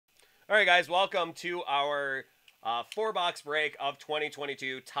All right, guys, welcome to our four-box break of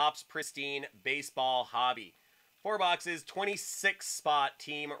 2022 Topps Pristine Baseball Hobby. Four boxes, 26-spot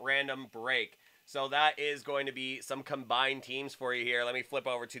team random break. So that is going to be some combined teams for you here. Let me flip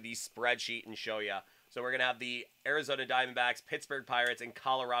over to the spreadsheet and show you. So we're going to have the Arizona Diamondbacks, Pittsburgh Pirates, and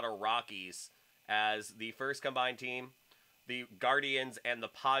Colorado Rockies as the first combined team. The Guardians and the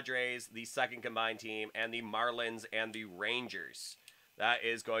Padres, the second combined team, and the Marlins and the Rangers. That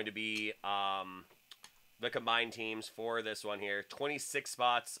is going to be the combined teams for this one here. 26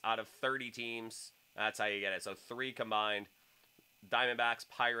 spots out of 30 teams. That's how you get it. So 3 combined. Diamondbacks,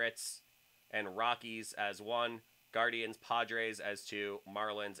 Pirates, and Rockies as 1. Guardians, Padres as 2.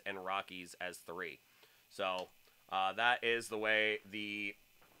 Marlins and Rockies as 3. So that is the way the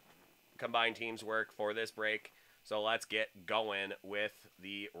combined teams work for this break. So let's get going with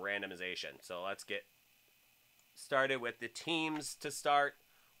the randomization. So let's get started with the teams to start.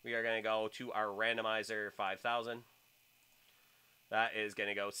 We are going to go to our randomizer 5000. That is going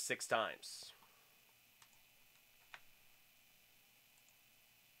to go 6 times.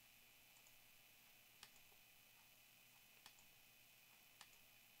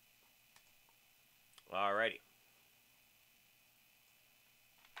 Alrighty.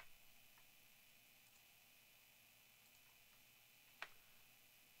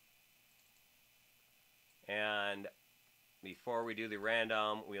 And before we do the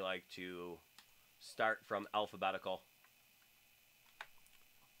random, we like to start from alphabetical.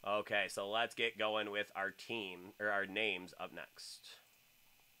 Okay, so let's get going with our team, or our names up next.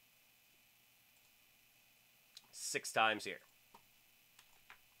 6 times here.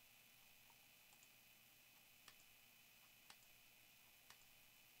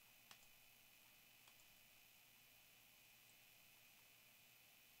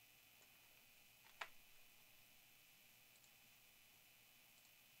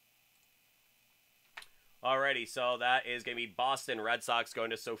 Alrighty, so that is going to be Boston Red Sox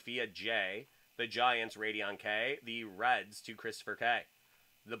going to Sophia J. The Giants, Radion K. The Reds to Christopher K.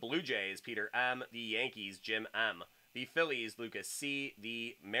 The Blue Jays, Peter M. The Yankees, Jim M. The Phillies, Lucas C.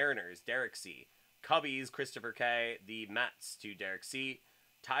 The Mariners, Derek C. Cubbies, Christopher K. The Mets to Derek C.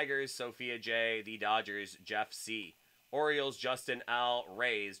 Tigers, Sophia J. The Dodgers, Jeff C. Orioles, Justin L.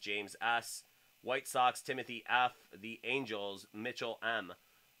 Rays, James S. White Sox, Timothy F. The Angels, Mitchell M.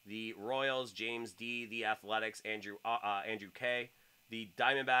 The Royals, James D. The Athletics, Andrew K. The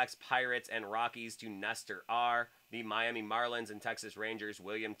Diamondbacks, Pirates, and Rockies to Nestor R. The Miami Marlins and Texas Rangers,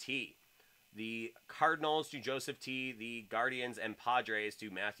 William T. The Cardinals to Joseph T. The Guardians and Padres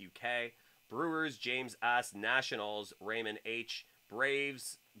to Matthew K. Brewers, James S. Nationals, Raymond H.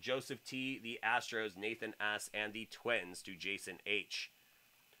 Braves, Joseph T. The Astros, Nathan S. And the Twins to Jason H.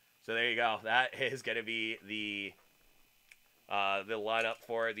 So there you go. That is going to be the lineup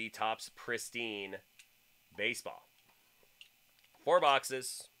for the Topps Pristine Baseball. 4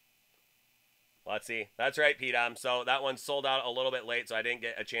 boxes. Let's see. That's right, Pete. So that one sold out a little bit late, so I didn't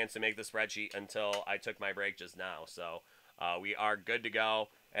get a chance to make the spreadsheet until I took my break just now. So we are good to go.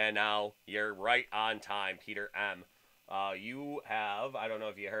 And now you're right on time, Peter M. You have, I don't know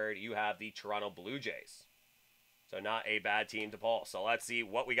if you heard, you have the Toronto Blue Jays. So not a bad team to pull. So let's see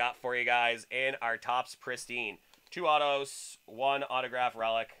what we got for you guys in our Topps Pristine. 2 autos, 1 autograph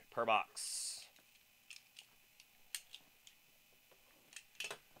relic per box.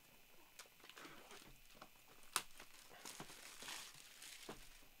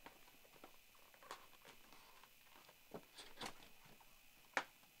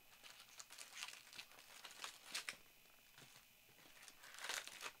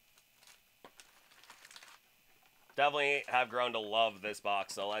 Definitely have grown to love this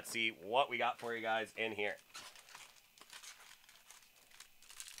box, so let's see what we got for you guys in here.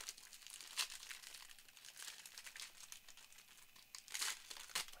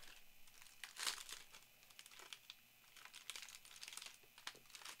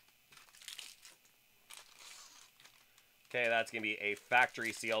 Okay, that's going to be a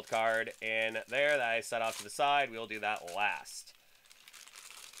factory sealed card in there that I set off to the side. We'll do that last.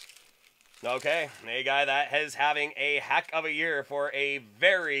 Okay, a guy that is having a heck of a year for a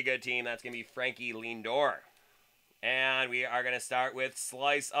very good team. That's going to be Frankie Lindor. And we are going to start with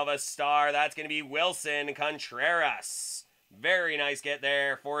Slice of a Star. That's going to be Wilson Contreras. Very nice get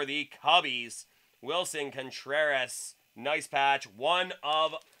there for the Cubbies. Wilson Contreras, nice patch, 1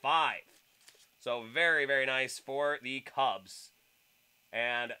 of 5. So very, very nice for the Cubs.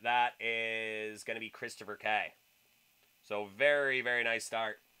 And that is going to be Christopher K. So very, very nice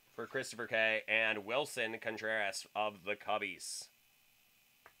start for Christopher K. and Wilson Contreras of the Cubbies.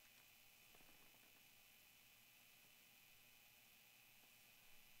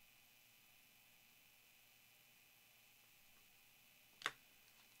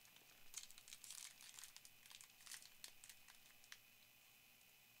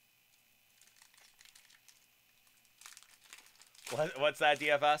 What's that,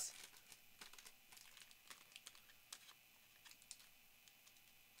 DFS?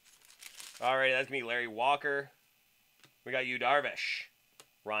 Alright, that's going to be Larry Walker. We got Yu Darvish,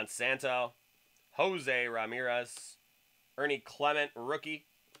 Ron Santo, Jose Ramirez, Ernie Clement, rookie,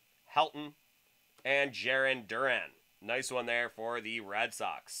 Helton, and Jarren Duran. Nice one there for the Red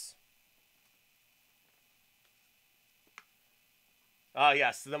Sox. Oh,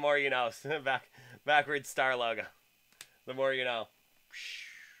 yes, the more you know. Backwards star logo. The more you know.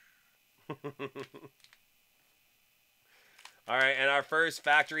 All right, and our first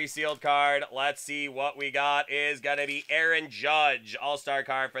factory sealed card, let's see what we got, is going to be Aaron Judge, all-star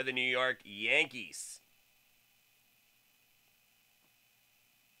card for the New York Yankees.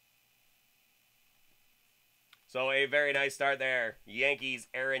 So a very nice start there. Yankees,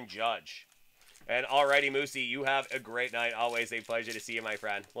 Aaron Judge. And alrighty, Moosey, you have a great night. Always a pleasure to see you, my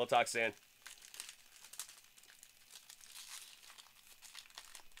friend. We'll talk soon.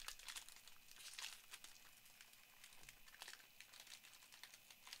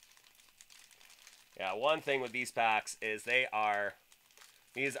 Yeah, one thing with these packs is these are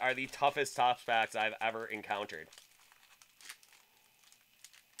the toughest Topps packs I've ever encountered.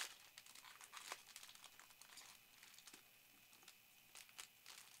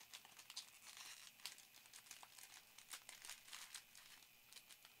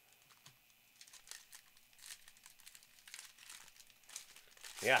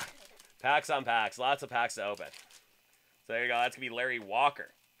 Yeah, packs on packs. Lots of packs to open. So there you go. That's going to be Larry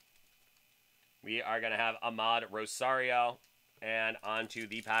Walker. We are going to have Ahmad Rosario. And on to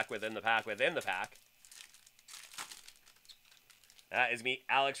the pack within the pack within the pack. That is me,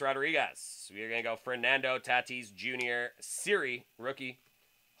 Alex Rodriguez. We are going to go Fernando Tatis Jr., Siri, rookie.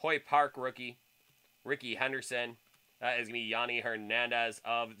 Hoy Park, rookie. Ricky Henderson. That is going to be Yanni Hernandez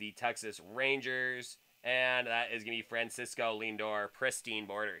of the Texas Rangers. And that is going to be Francisco Lindor, Pristine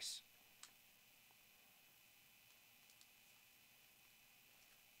Borders.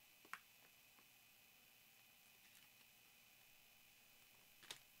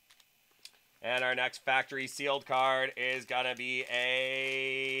 And our next factory sealed card is going to be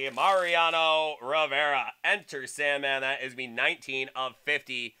a Mariano Rivera. Enter Sandman. That is going to be 19 of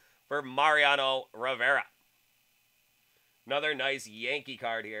 50 for Mariano Rivera. Another nice Yankee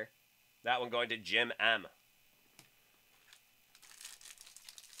card here. That one going to Jim M.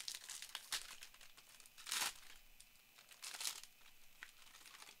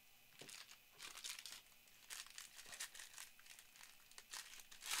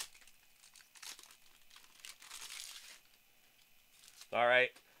 All right.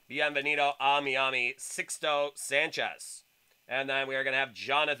 Bienvenido a Miami, Sixto Sanchez. And then we are going to have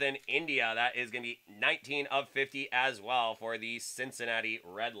Jonathan India. That is going to be 19 of 50 as well for the Cincinnati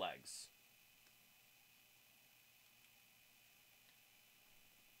Redlegs.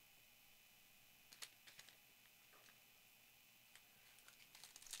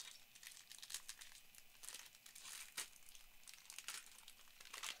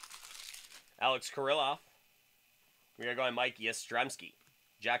 Alex Kirilloff. We are going Mike Yastrzemski,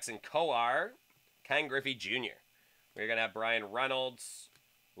 Jackson Kowar, Ken Griffey Jr. We're going to have Brian Reynolds,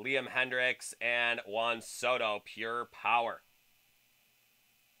 Liam Hendricks, and Juan Soto, Pure Power.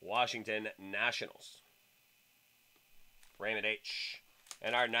 Washington Nationals. Raymond H.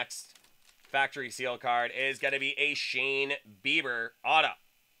 And our next factory seal card is going to be a Shane Bieber auto.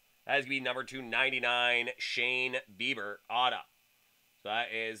 That is going to be number 299, Shane Bieber auto. So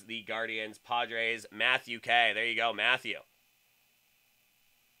that is the Guardians, Padres, Matthew K. There you go, Matthew.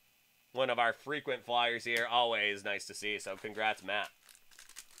 One of our frequent flyers here. Always nice to see. So congrats, Matt.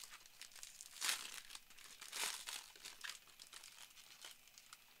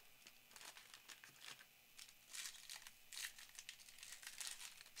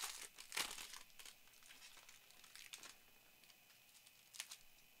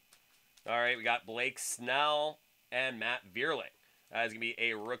 All right, we got Blake Snell and Matt Vierling. That is going to be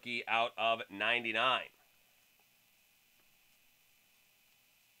a rookie out of 99.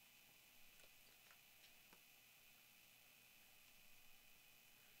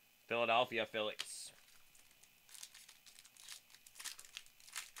 Philadelphia Phillies.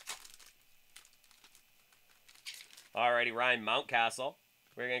 Alrighty, Ryan Mountcastle.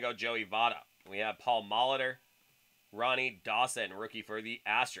 We're going to go Joey Votto. We have Paul Molitor, Ronnie Dawson, rookie for the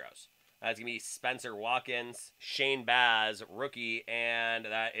Astros. That's going to be Spencer Watkins, Shane Baz, rookie, and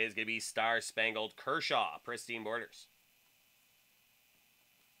that is going to be Star Spangled Kershaw, Pristine Borders.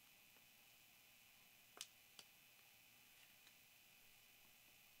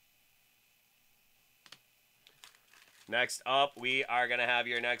 Next up, we are going to have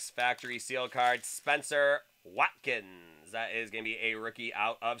your next factory seal card, Spencer Watkins. Perez. That is going to be a rookie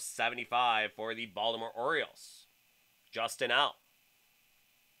out of 75 for the Baltimore Orioles. Justin L.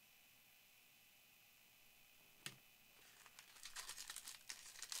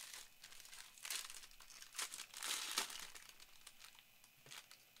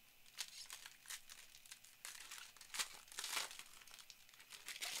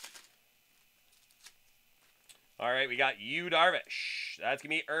 All right, we got Yu Darvish. That's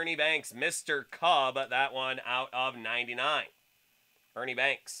going to be Ernie Banks, Mr. Cub. That one out of 99. Ernie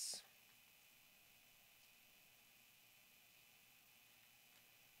Banks.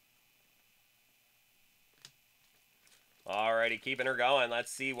 All righty, keeping her going.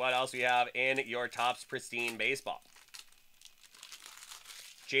 Let's see what else we have in your Topps Pristine Baseball.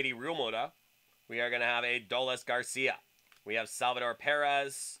 JD Realmuto. We are going to have a Dolis Garcia. We have Salvador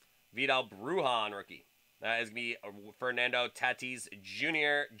Perez, Vidal Brujan rookie. That is going to be Fernando Tatis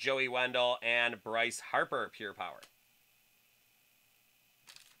Jr., Joey Wendell, and Bryce Harper, Pure Power.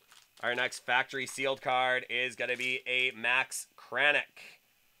 Our next factory sealed card is going to be a Max Kranick,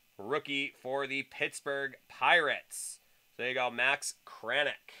 rookie for the Pittsburgh Pirates. So there you go, Max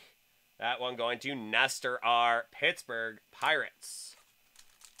Kranick. That one going to Nestor R., Pittsburgh Pirates.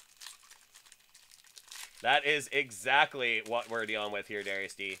 That is exactly what we're dealing with here,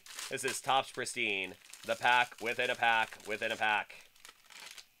 Darius D. This is Topps Pristine. The pack within a pack within a pack.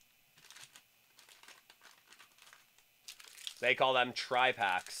 They call them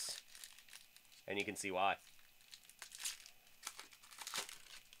tri-packs. And you can see why.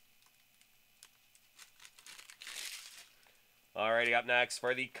 Alrighty, up next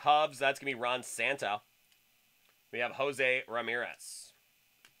for the Cubs, that's going to be Ron Santo. We have Jose Ramirez.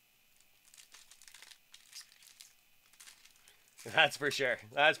 That's for sure.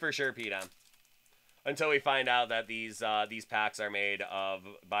 That's for sure, Pete M. Until we find out that these packs are made of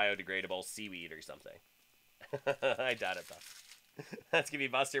biodegradable seaweed or something. I doubt it, though. That's going to be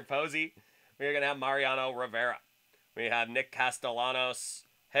Buster Posey. We're going to have Mariano Rivera. We have Nick Castellanos,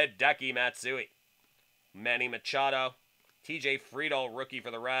 Hideki Matsui, Manny Machado, TJ Friedel, rookie for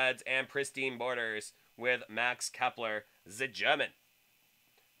the Reds, and Pristine Borders with Max Kepler, the German.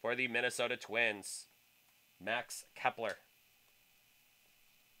 For the Minnesota Twins, Max Kepler.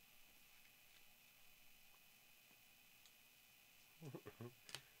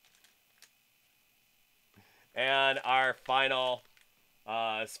 And our final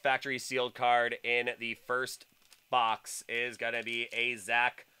factory sealed card in the first box is going to be a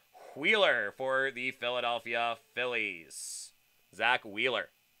Zach Wheeler for the Philadelphia Phillies. Zach Wheeler.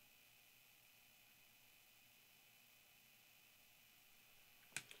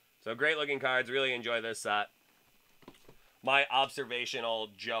 So great looking cards. Really enjoy this set. My observational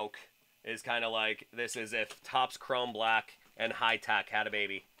joke is kind of like this is if Topps Chrome Black and High Tech had a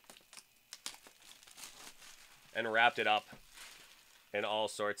baby. And wrapped it up in all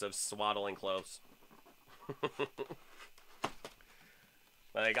sorts of swaddling clothes.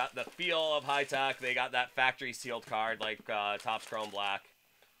 But they got the feel of High Tech. They got that factory sealed card like Topps Chrome Black.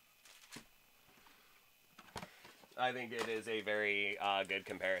 I think it is a very good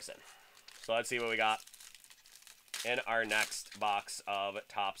comparison. So let's see what we got in our next box of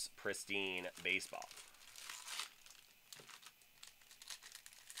Topps Pristine Baseball.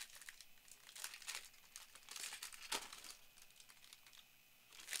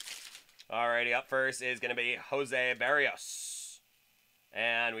 Alrighty, up first is going to be Jose Barrios.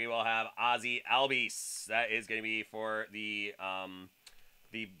 And we will have Ozzie Albies. That is going to be for the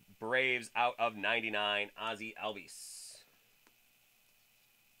Braves out of 99, Ozzie Albies.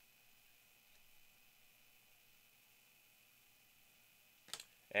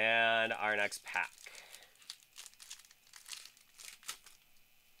 And our next pack.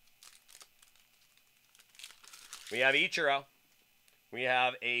 We have Ichiro. We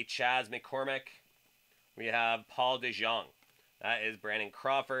have a Chas McCormick. We have Paul DeJong. That is Brandon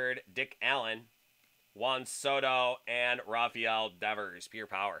Crawford, Dick Allen, Juan Soto, and Rafael Devers. Pure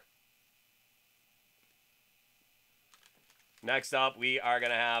Power. Next up, we are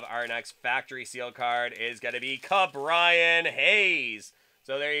going to have our next factory seal card is going to be Ke'Bryan Hayes.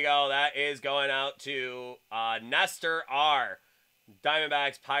 So there you go. That is going out to Nestor R.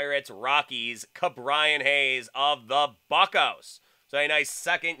 Diamondbacks, Pirates, Rockies, Ke'Bryan Hayes of the Buccos. So a nice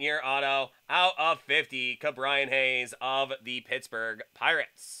second-year auto out of 50, Ke'Bryan Hayes of the Pittsburgh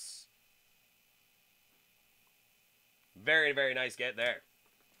Pirates. Very, very nice get there.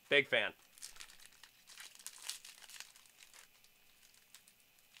 Big fan.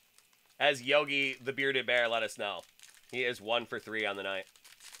 As Yogi the Bearded Bear let us know, he is 1 for 3 on the night.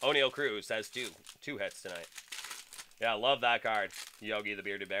 O'Neal Cruz has two hits tonight. Yeah, love that card, Yogi the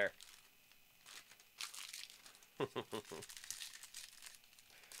Bearded Bear.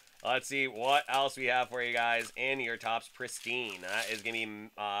 Let's see what else we have for you guys in your Topps Pristine. That is going to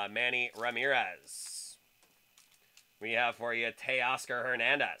be Manny Ramirez. We have for you Teoscar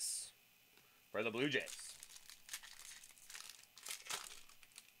Hernandez for the Blue Jays.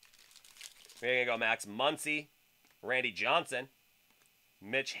 We're going to go Max Muncy, Randy Johnson,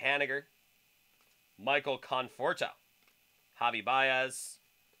 Mitch Haniger, Michael Conforto, Javi Baez,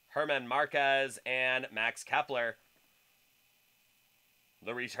 Herman Marquez, and Max Kepler.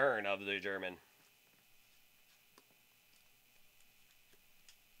 The return of the German.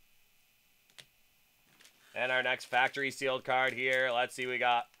 And our next factory sealed card here. Let's see, we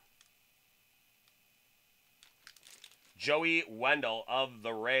got Joey Wendell of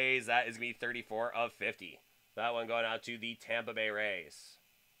the Rays. That is going to be 34 of 50. That one going out to the Tampa Bay Rays.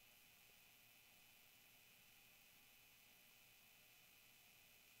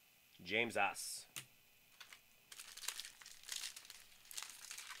 James S.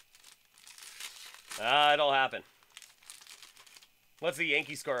 It'll happen. What's the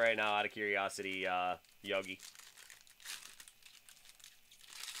Yankee score right now, out of curiosity, Yogi?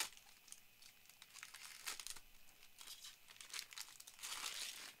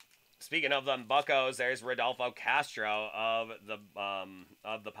 Speaking of them Buccos, there's Rodolfo Castro of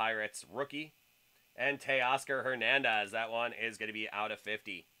the Pirates rookie, and Teoscar Hernandez. That one is going to be out of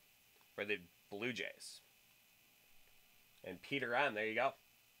 50 for the Blue Jays. And Peter M. There you go.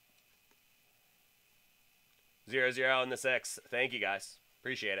 0-0 in the 6. Thank you, guys.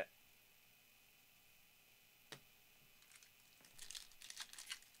 Appreciate it.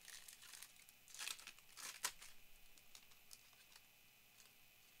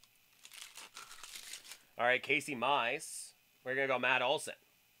 All right, Casey Mize. We're going to go Matt Olson.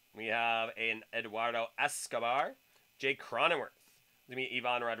 We have an Eduardo Escobar, Jake Cronenworth. It's going to be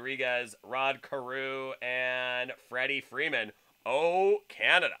Ivan Rodriguez, Rod Carew, and Freddie Freeman. Oh,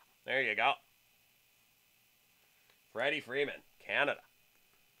 Canada. There you go. Freddie Freeman, Canada.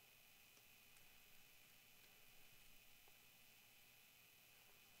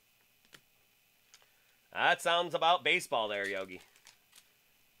 That sounds about baseball there, Yogi.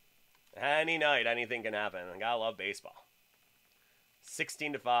 Any night, anything can happen. I gotta love baseball.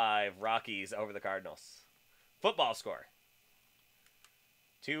 16-5, Rockies over the Cardinals. Football score.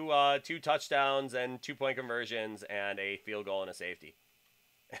 Two touchdowns and 2-point conversions and a field goal and a safety.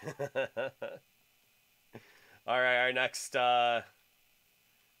 All right,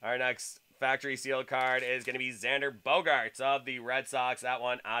 our next factory sealed card is going to be Xander Bogaerts of the Red Sox. That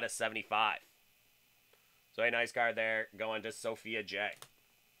one out of 75. So a nice card there going to Sophia J.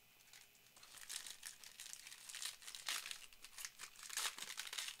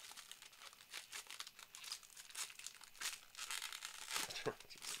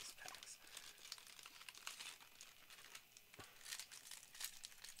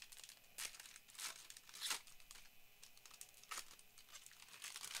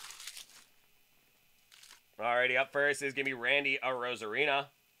 Alrighty, up first is going to be Randy Arozarena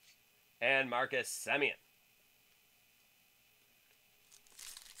and Marcus Semien.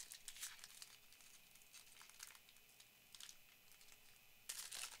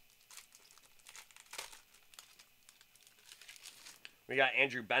 We got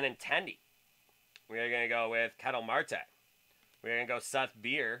Andrew Benintendi. We're going to go with Ketel Marte. We're going to go Seth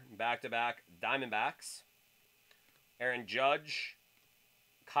Beer, back-to-back Diamondbacks. Aaron Judge,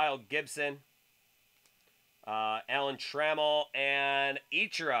 Kyle Gibson, Alan Trammell, and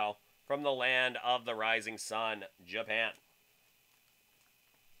Ichiro from the land of the rising sun, Japan.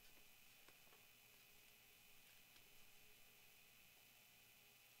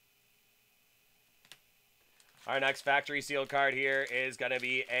 Our next factory sealed card here is going to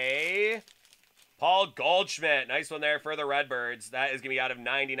be a Paul Goldschmidt. Nice one there for the Redbirds. That is going to be out of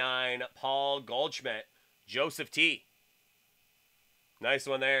 99. Paul Goldschmidt. Joseph T. Nice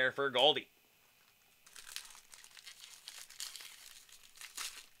one there for Goldie.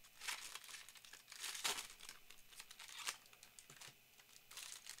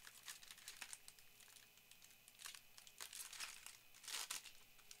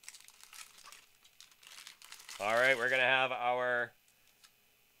 All right, we're going to have our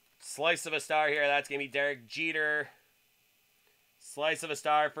slice of a star here. That's going to be Derek Jeter. Slice of a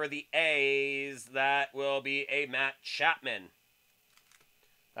star for the A's. That will be a Matt Chapman.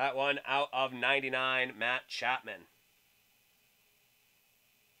 That one out of 99, Matt Chapman.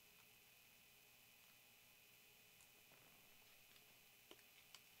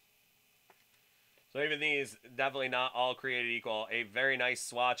 So even these, definitely not all created equal. A very nice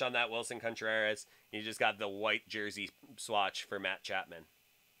swatch on that Wilson Contreras. You just got the white jersey swatch for Matt Chapman.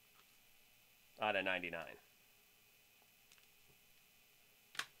 Out of 99.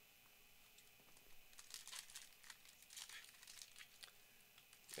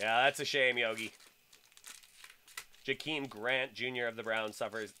 Yeah, that's a shame, Yogi. Jakeem Grant Jr. of the Browns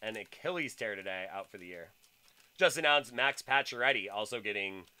suffers an Achilles tear today, out for the year. Just announced Max Pacioretty also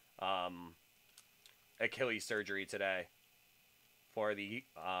getting Achilles surgery today for the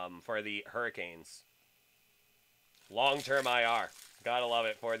Hurricanes. Long-term IR. Gotta love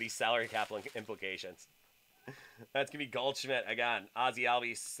it for the salary cap implications. That's going to be Goldschmidt again. Ozzy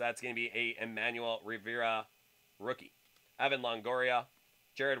Albies. That's going to be a Emmanuel Rivera rookie. Evan Longoria.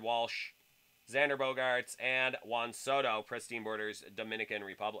 Jared Walsh. Xander Bogaerts. And Juan Soto. Pristine Borders, Dominican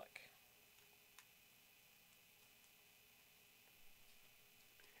Republic.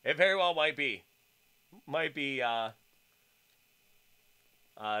 It very well might be. Might be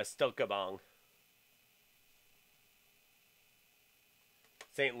Stilkabong.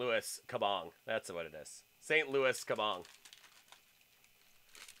 St. Louis Kabong. That's what it is. St. Louis Kabong.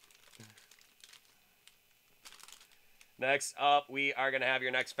 Next up, we are going to have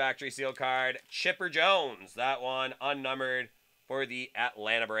your next factory seal card. Chipper Jones. That one unnumbered for the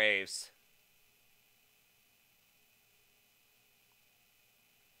Atlanta Braves.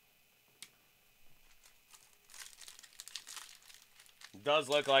 Does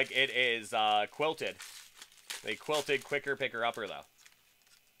look like it is quilted. A quilted quicker picker upper though.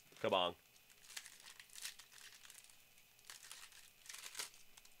 Kabong.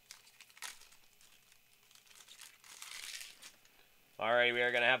 All right, we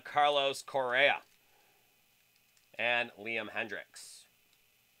are going to have Carlos Correa and Liam Hendricks.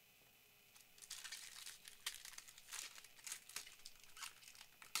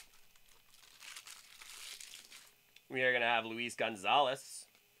 We are going to have Luis Gonzalez,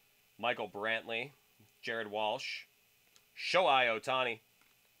 Michael Brantley, Jared Walsh, Shohei Ohtani,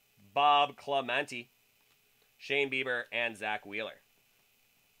 Bob Clemente, Shane Bieber, and Zach Wheeler.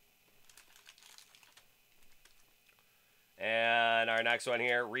 And our next one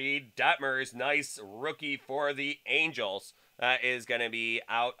here, Reed Detmers, nice rookie for the Angels. That is going to be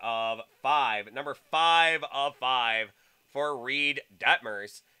out of 5. Number 5 of 5 for Reed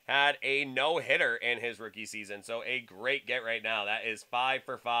Detmers. Had a no-hitter in his rookie season, so a great get right now. That is 5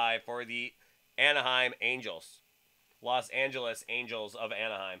 for 5 for the Anaheim Angels. Los Angeles Angels of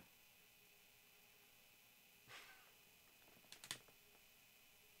Anaheim.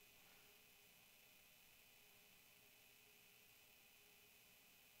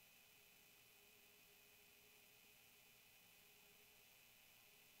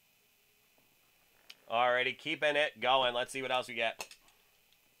 Alrighty, keeping it going. Let's see what else we get.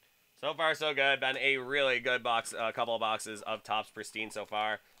 So far, so good. Been a really good box, couple of boxes of Topps Pristine so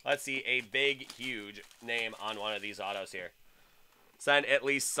far. Let's see a big, huge name on one of these autos here. Send at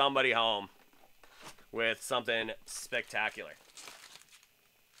least somebody home with something spectacular.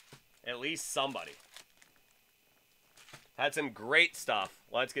 At least somebody. Had some great stuff.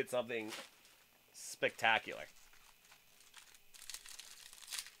 Let's get something spectacular.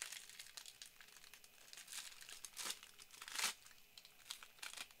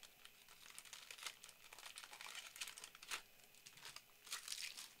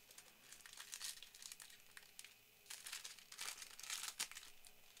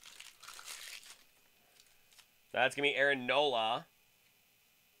 That's going to be Aaron Nola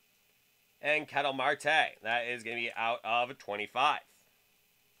and Ketel Marte. That is going to be out of 25.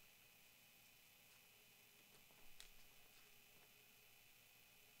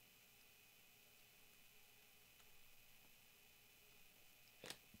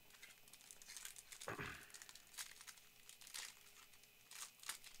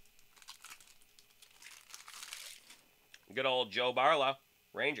 Good old Joe Barlow,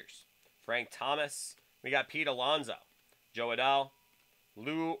 Rangers. Frank Thomas. We got Pete Alonso, Joe Adell,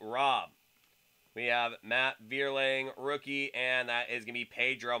 Lou Robb. We have Matt Vierling, rookie, and that is going to be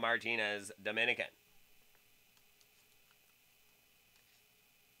Pedro Martinez, Dominican.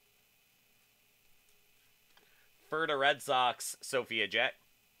 For the Red Sox, Sophia J.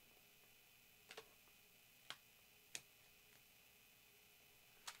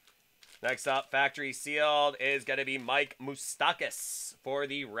 Next up, factory sealed is going to be Mike Moustakas for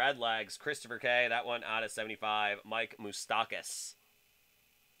the Redlegs. Christopher K. That one out of 75. Mike Moustakas.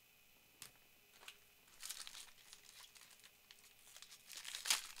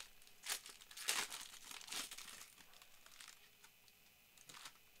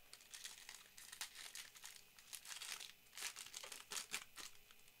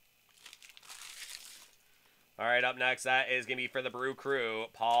 All right, up next, that is going to be for the Brew Crew,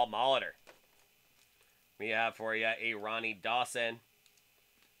 Paul Molitor. We have for you a Ronnie Dawson.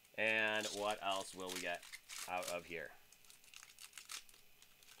 And what else will we get out of here?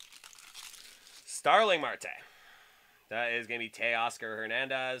 Starling Marte. That is going to be Teoscar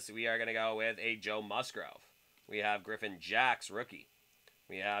Hernandez. We are going to go with a Joe Musgrove. We have Griffin Jacks, rookie.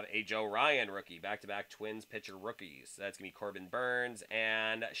 We have a Joe Ryan, rookie. Back-to-back Twins pitcher rookies. That's going to be Corbin Burns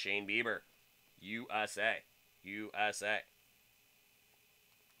and Shane Bieber. USA. USA.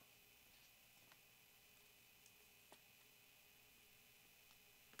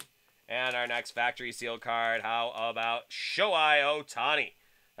 And our next factory sealed card, how about Shohei Ohtani?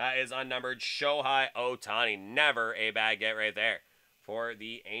 That is unnumbered Shohei Ohtani. Never a bad get right there for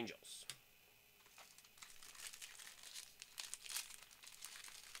the Angels.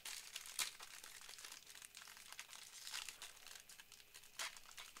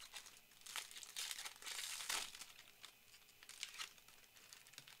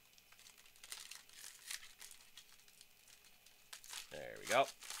 There we go.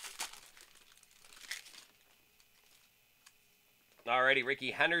 Alrighty,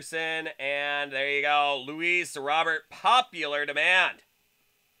 Ricky Henderson, and there you go, Luis Robert, popular demand.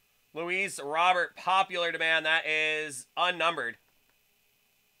 Luis Robert, popular demand, that is unnumbered.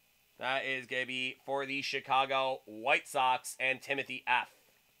 That is going to be for the Chicago White Sox and Timothy F.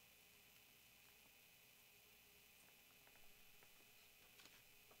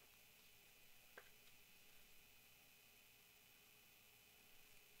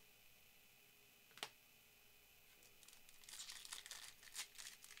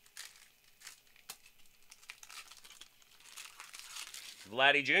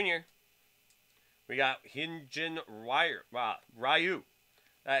 Vladdy Jr. We got Hyunjin Ryu.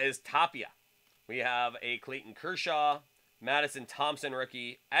 That is Tapia. We have a Clayton Kershaw, Madison Thompson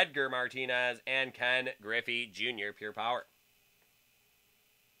rookie, Edgar Martinez, and Ken Griffey Jr. Pure Power.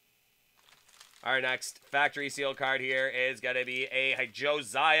 Our next factory seal card here is going to be a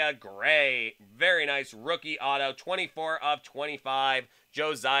Josiah Gray. Very nice rookie auto, 24 of 25.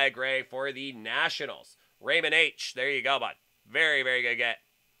 Josiah Gray for the Nationals. Raymond H. There you go, bud. Very, very good get.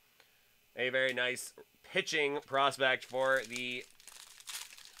 A very nice pitching prospect for the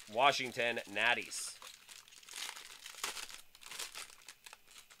Washington Natties.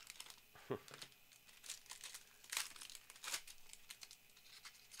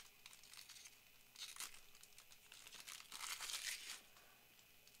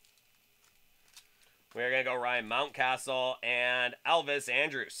 We're going to go Ryan Mountcastle and Elvis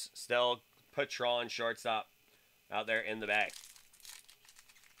Andrus. Still patrolling shortstop out there in the bag.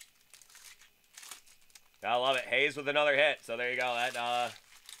 I love it. Hayes with another hit. So there you go.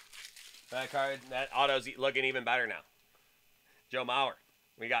 That card, that auto's looking even better now. Joe Mauer.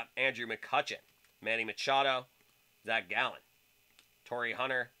 We got Andrew McCutchen, Manny Machado, Zach Gallen, Torrey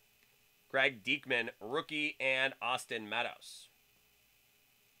Hunter, Greg Diekman, rookie, and Austin Meadows.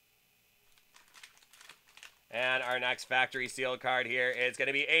 And our next factory sealed card here is going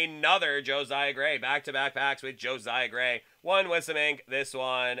to be another Josiah Gray. Back-to-back packs with Josiah Gray. One with some ink. This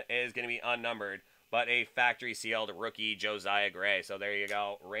one is going to be unnumbered, but a factory sealed rookie Josiah Gray. So there you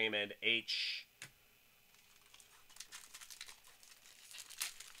go, Raymond H.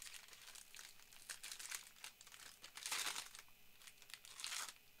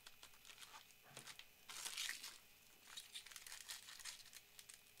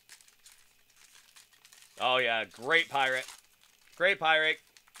 Oh, yeah, great Pirate. Great Pirate.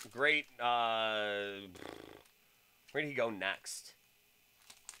 Great, where did he go next?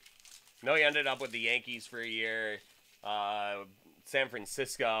 No, he ended up with the Yankees for a year. San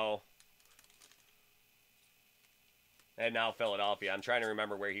Francisco. And now Philadelphia. I'm trying to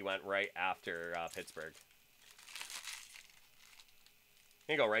remember where he went right after Pittsburgh.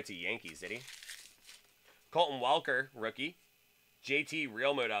 He didn't go right to Yankees, did he? Colton Welker, rookie. JT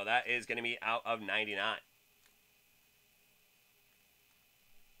Realmuto, that is going to be out of 99.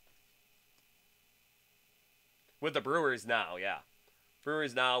 With the Brewers now, yeah.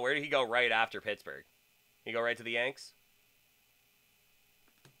 Brewers now. Where did he go right after Pittsburgh? He go right to the Yanks?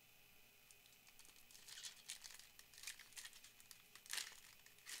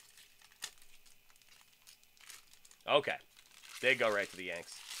 Okay. Did go right to the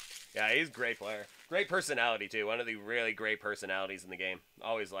Yanks. Yeah, he's a great player. Great personality, too. One of the really great personalities in the game.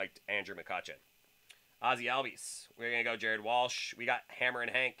 Always liked Andrew McCutchen. Ozzie Albies. We're going to go Jared Walsh. We got Hammer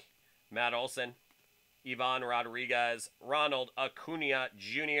and Hank. Matt Olson. Ivan Rodriguez, Ronald Acuna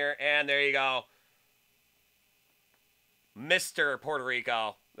Jr., and there you go, Mr. Puerto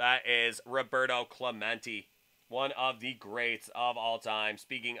Rico. That is Roberto Clemente, one of the greats of all time.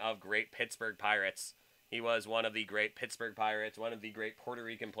 Speaking of great Pittsburgh Pirates, he was one of the great Pittsburgh Pirates, one of the great Puerto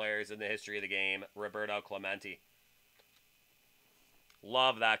Rican players in the history of the game, Roberto Clemente.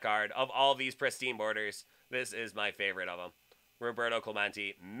 Love that card. Of all these pristine borders, this is my favorite of them. Roberto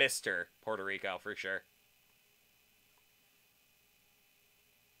Clemente, Mr. Puerto Rico, for sure.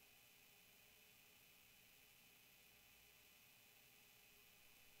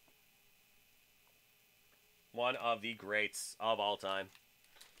 one of the greats of all time.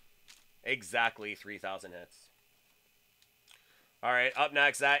 Exactly 3,000 hits. All right, up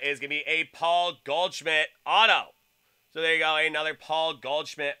next, that is going to be a Paul Goldschmidt auto. So there you go, another Paul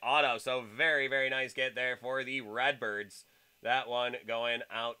Goldschmidt auto. So very, very nice get there for the Redbirds. That one going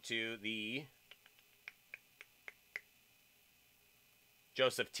out to the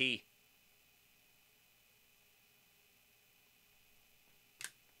Joseph T.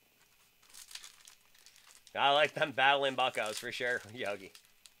 I like them battling buckos for sure, Yogi.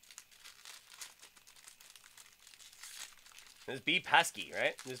 Just be pesky,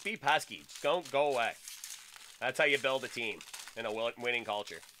 right? Just be pesky. Just don't go away. That's how you build a team in a winning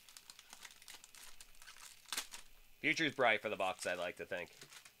culture. Future's bright for the Bucks, I'd like to think.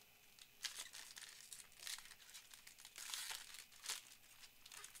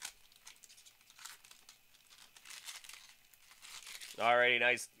 Alrighty,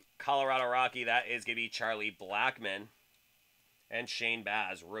 nice Colorado Rocky. That is going to be Charlie Blackmon. And Shane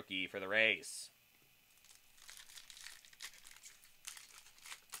Baz, rookie for the Rays.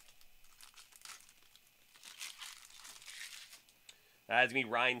 That's going to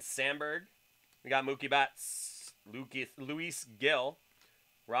be Ryan Sandberg. We got Mookie Betts, Luis Gil,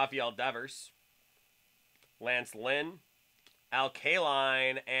 Rafael Devers, Lance Lynn, Al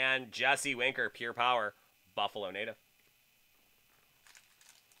Kaline, and Jesse Winker, Pure Power, Buffalo native.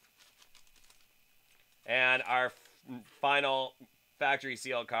 And our final factory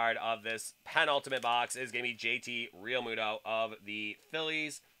seal card of this penultimate box is going to be JT Realmuto of the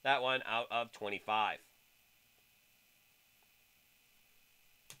Phillies. That one out of 25.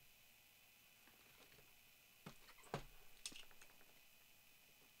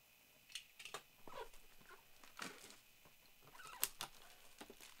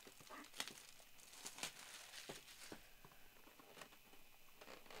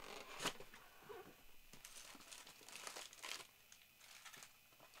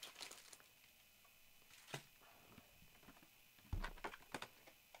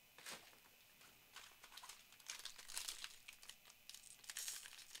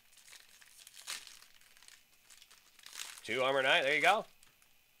 Two Armor Knight. There you go.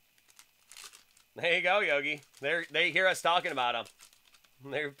 There you go, Yogi. They hear us talking about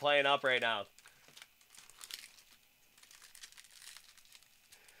them. They're playing up right now.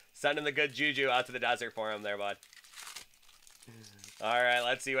 Sending the good juju out to the desert for him there, bud. All right,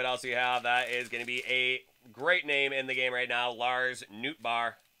 let's see what else we have. That is going to be a great name in the game right now, Lars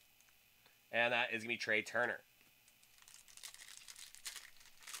Nootbaar. And that is going to be Trey Turner.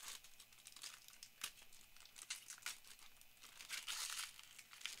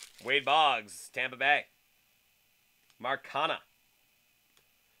 Wade Boggs, Tampa Bay. Mark Hanna.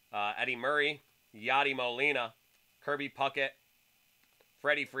 Eddie Murray. Yadi Molina. Kirby Puckett.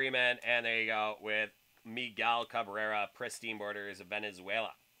 Freddie Freeman. And there you go with Miguel Cabrera, Pristine Borders of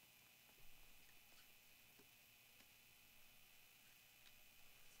Venezuela.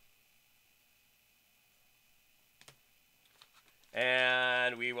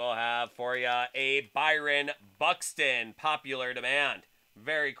 And we will have for you a Byron Buxton, Popular Demand.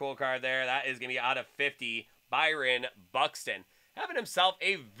 Very cool card there. That is going to be out of 50. Byron Buxton. Having himself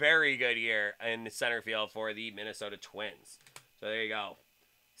a very good year in center field for the Minnesota Twins. So there you go.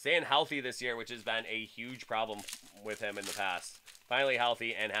 Staying healthy this year, which has been a huge problem with him in the past. Finally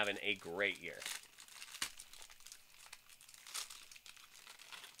healthy and having a great year.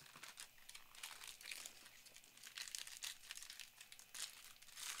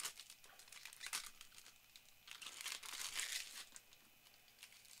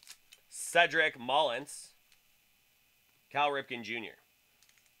 Cedric Mullins, Cal Ripken Jr.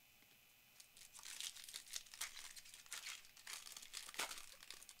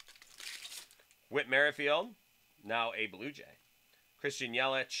 Whit Merrifield, now a Blue Jay. Christian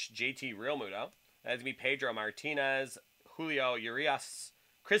Yelich, JT Realmuto. That's going to be Pedro Martinez, Julio Urias,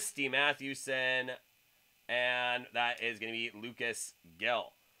 Christy Mathewson, and that is going to be Lucas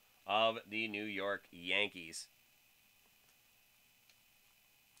Gill of the New York Yankees.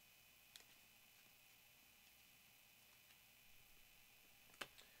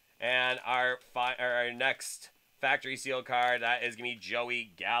 And our next factory seal card, that is going to be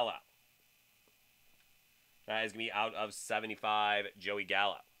Joey Gallo. That is going to be out of 75, Joey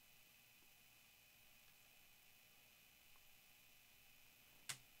Gallo.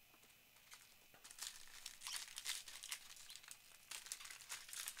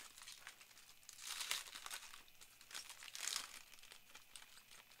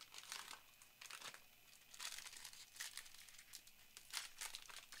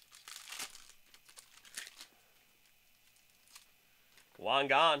 Long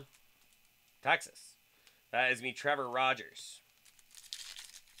gone. Texas. That is me, Trevor Rogers.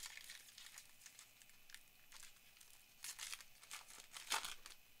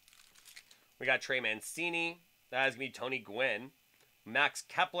 We got Trey Mancini. That is me, Tony Gwynn. Max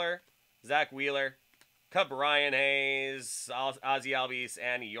Kepler. Zach Wheeler. Brian Hayes. Ozzy Albies.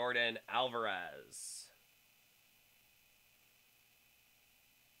 And Jordan Alvarez.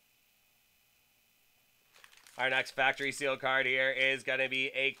 Our next factory seal card here is going to be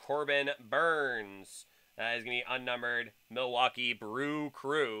a Corbin Burns. That is going to be unnumbered Milwaukee Brew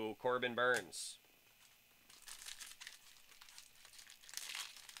Crew, Corbin Burns.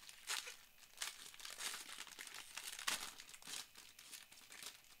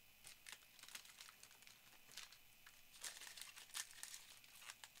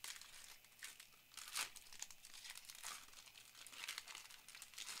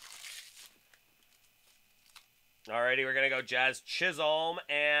 Alrighty, we're going to go Jazz Chisholm,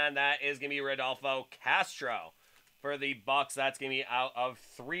 and that is going to be Rodolfo Castro. For the Bucks, that's going to be out of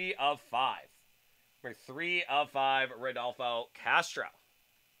 3 of 5. For 3 of 5, Rodolfo Castro.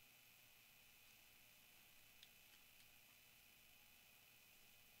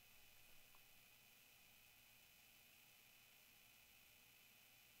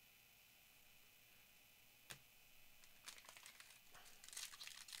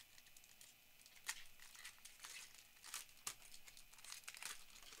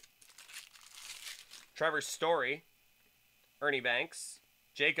 Trevor Story, Ernie Banks,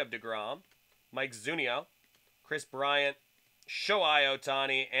 Jacob deGrom, Mike Zunino, Chris Bryant, Shohei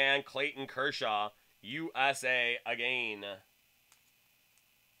Ohtani, and Clayton Kershaw, USA again.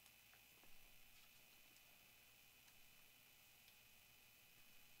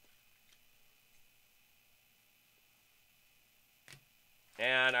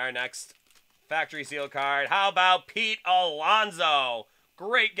 And our next factory seal card, how about Pete Alonso?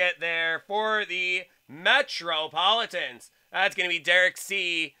 Great get there for the Metropolitans. That's going to be Derek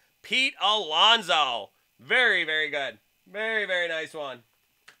C. Pete Alonso. Very, very good. Very, very nice one.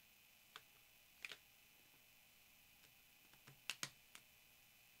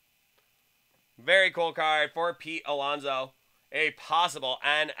 Very cool card for Pete Alonso. A possible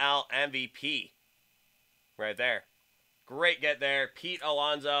NL MVP. Right there. Great get there. Pete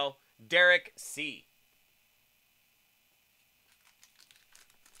Alonso. Derek C.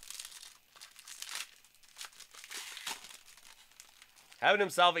 Having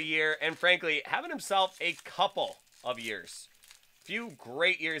himself a year, and frankly, having himself a couple of years. Few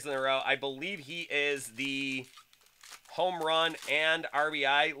great years in a row. I believe he is the home run and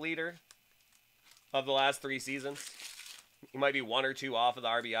RBI leader of the last 3 seasons. He might be 1 or 2 off of the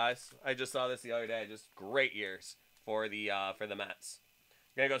RBIs. I just saw this the other day. Just great years for the Mets.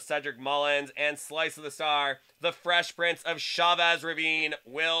 We're going to go Cedric Mullins and Slice of the Star, the Fresh Prince of Chavez Ravine,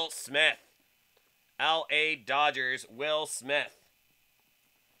 Will Smith. LA Dodgers, Will Smith.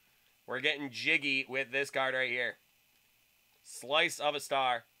 We're getting jiggy with this card right here. Slice of a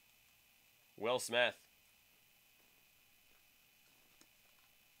Star, Will Smith.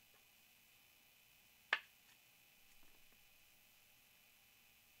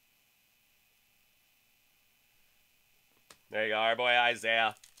 There you go, our boy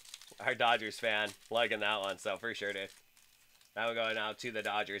Isaiah, our Dodgers fan, liking that one, so for sure, dude. That will go now to the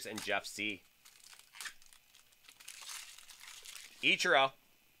Dodgers and Jeff C. Ichiro.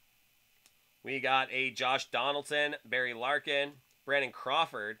 We got a Josh Donaldson, Barry Larkin, Brandon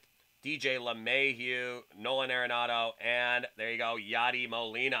Crawford, DJ LeMahieu, Nolan Arenado, and there you go, Yadi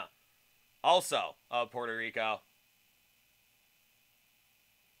Molina. Also of Puerto Rico.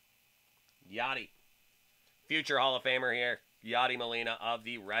 Yadi. Future Hall of Famer here. Yadi Molina of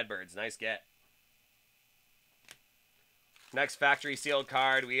the Redbirds. Nice get. Next factory sealed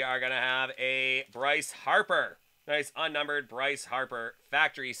card, we are going to have a Bryce Harper. Nice unnumbered Bryce Harper,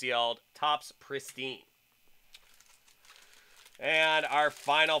 factory sealed, Topps Pristine. And our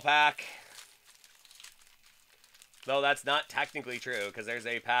final pack, though that's not technically true because there's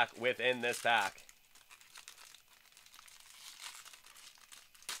a pack within this pack.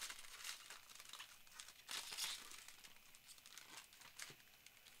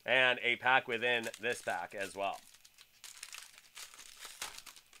 And a pack within this pack as well.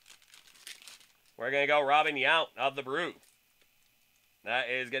 We're going to go Robin Yount of the Brew. That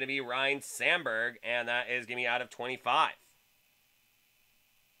is going to be Ryan Sandberg, and that is going to be out of 25.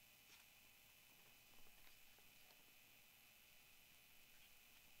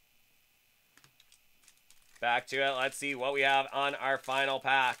 Back to it. Let's see what we have on our final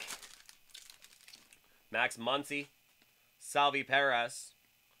pack. Max Muncy, Salvi Perez,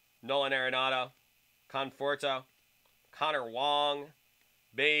 Nolan Arenado, Conforto, Connor Wong,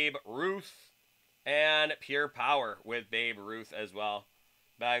 Babe Ruth, And Pure Power with Babe Ruth as well.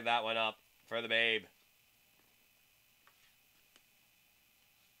 Bag that one up for the Babe.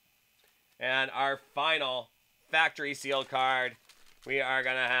 And our final factory sealed card, we are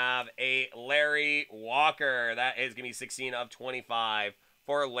going to have a Larry Walker. That is going to be 16 of 25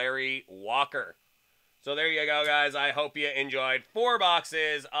 for Larry Walker. So there you go, guys. I hope you enjoyed 4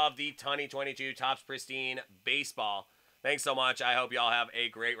 boxes of the 2022 Topps Pristine Baseball. Thanks so much. I hope you all have a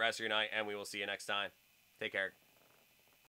great rest of your night, and we will see you next time. Take care.